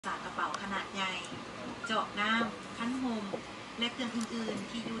ป๋าขนาดใหญ่เจาะน้ำคั้นหมและเครื่องอื่นๆ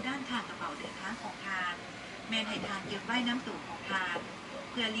ที่อยู่ด้านข้างกระเป๋าเดินทางของทานแม่นให้ทานเก็บไว้น้ำตู่ของทาน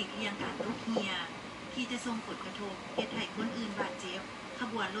เพื่อหลีกเลี่ยงการตกเหี่ยที่จะส่งผลกระทบเฮ็ดให้คนอื่นบาดเจ็บข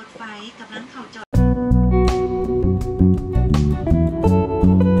บวนรถไฟกำลังเข้าจอด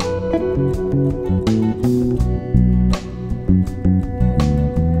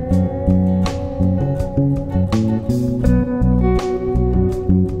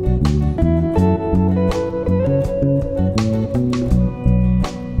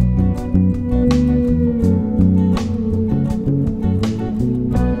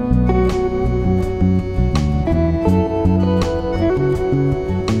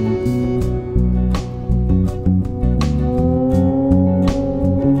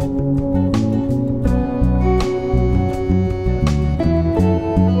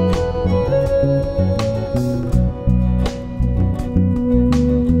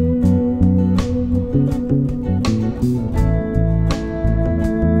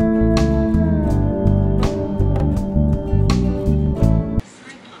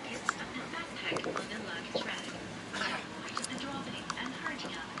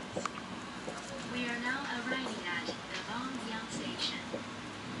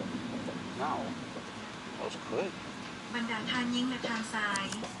บรรดาทานหญิงและทานชาย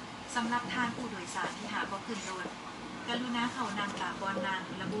สำหรับทานผู้โดยสารที่หาบ่ขึ้นรถกรุณาเข้านำตามบอนนั้น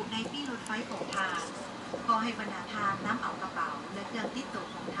ระบุในปี้รถไฟของทานขอให้บรรดาทานนำเอากระเป๋าและเครื่องติดตัว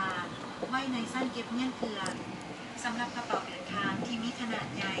ของทานไว้ในสั้นเก็บเงินเครื่องสำหรับกระเป๋าเดินทางที่มีขนาด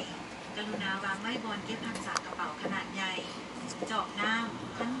ใหญ่กรุณาวางไว้บนเก็บรักษากระเป๋าขนาดใหญ่เจาะน้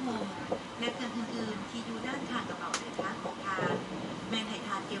ำคั้นหมและเครื่องอื่นๆที่อยู่ด้านข้างกระเป๋าเดินทางของทานแม่นให้ท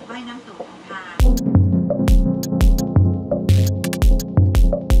านเก็บไว้น้ำตู่ของทาน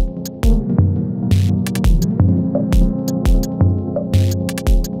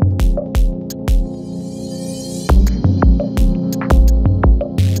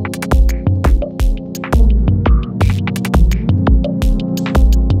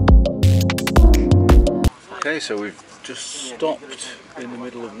Okay, so we've just stopped in the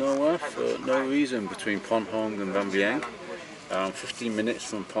middle of nowhere for no reason between Phong Hong and Vang Vieng. 15 minutes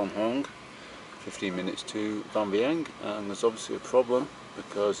from Phong Hong, 15 minutes to Vang Vieng, and there's obviously a problem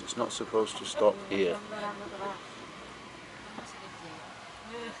because it's not supposed to stop here.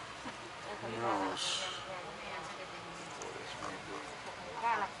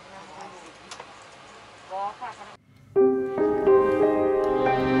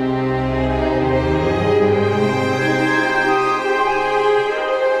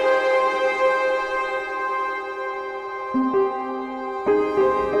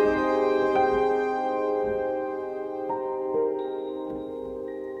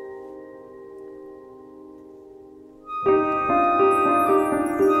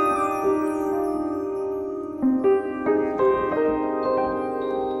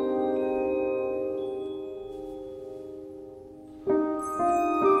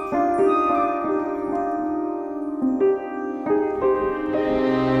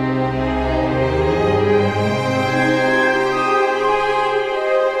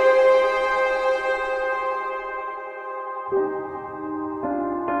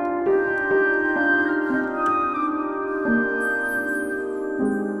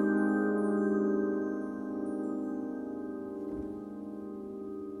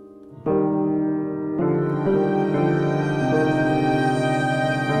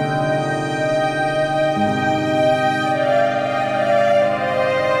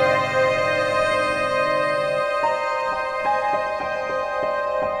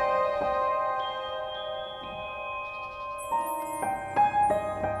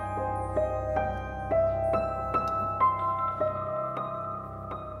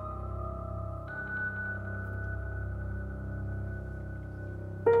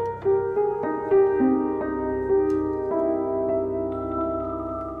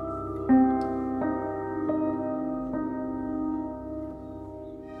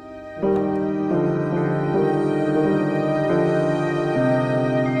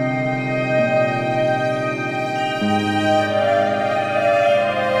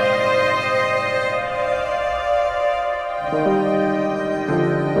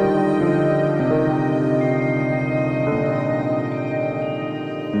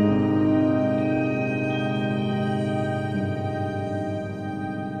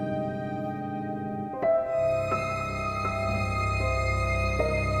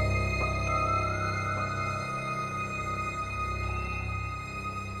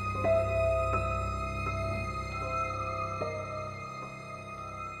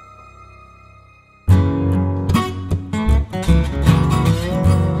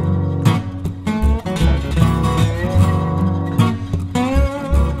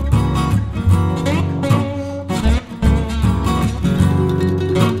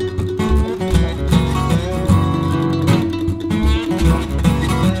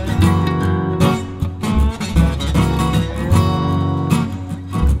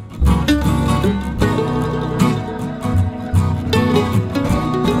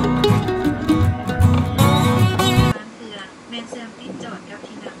 กับ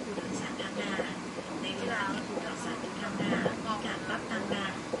ที่นั่งผู้โดยสารทางหน้าในเวลาที่ผู้โดยสารอยู่ทางหน้ามีการปรับตั้งหน้า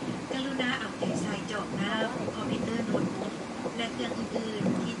กรุณาเอาใจใส่จอกหน้าคอมพิวเตอร์โน้ตบุ๊กและเครื่องอื่น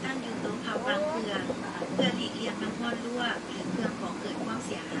ๆที่ตั้งอยู่โต๊ะพับวางเครื่องเพื่อหลีกเลี่ยงน้ำมันรั่วหรือเครื่องของเกิดความเ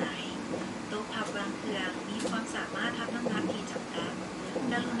สียหายโต๊ะพับวางเครื่องมีความสามารถทับน้ำหนักที่จำกัด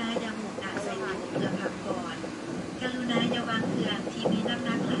กรุณาอย่าหมกหนักใส่ตู้เพื่อพักผ่อนกรุณาอย่าวางเครื่องที่มีน้ำห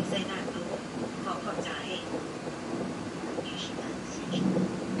นักหลายใส่หน้าตู้ขอขอบใจ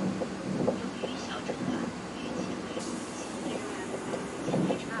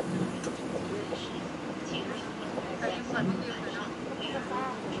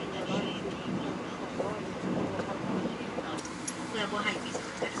เพื่อบ่ให้มีผ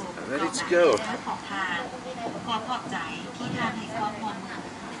ลกระทบต่อการเดินทางของทางขอขอบใจที่ทางให้ความร่วมมือ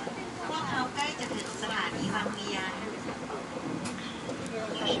พวกเขาใกล้จะถึงสถานีวังเวียง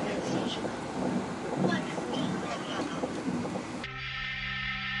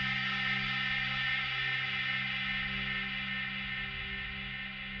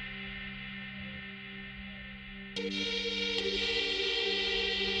Thank you.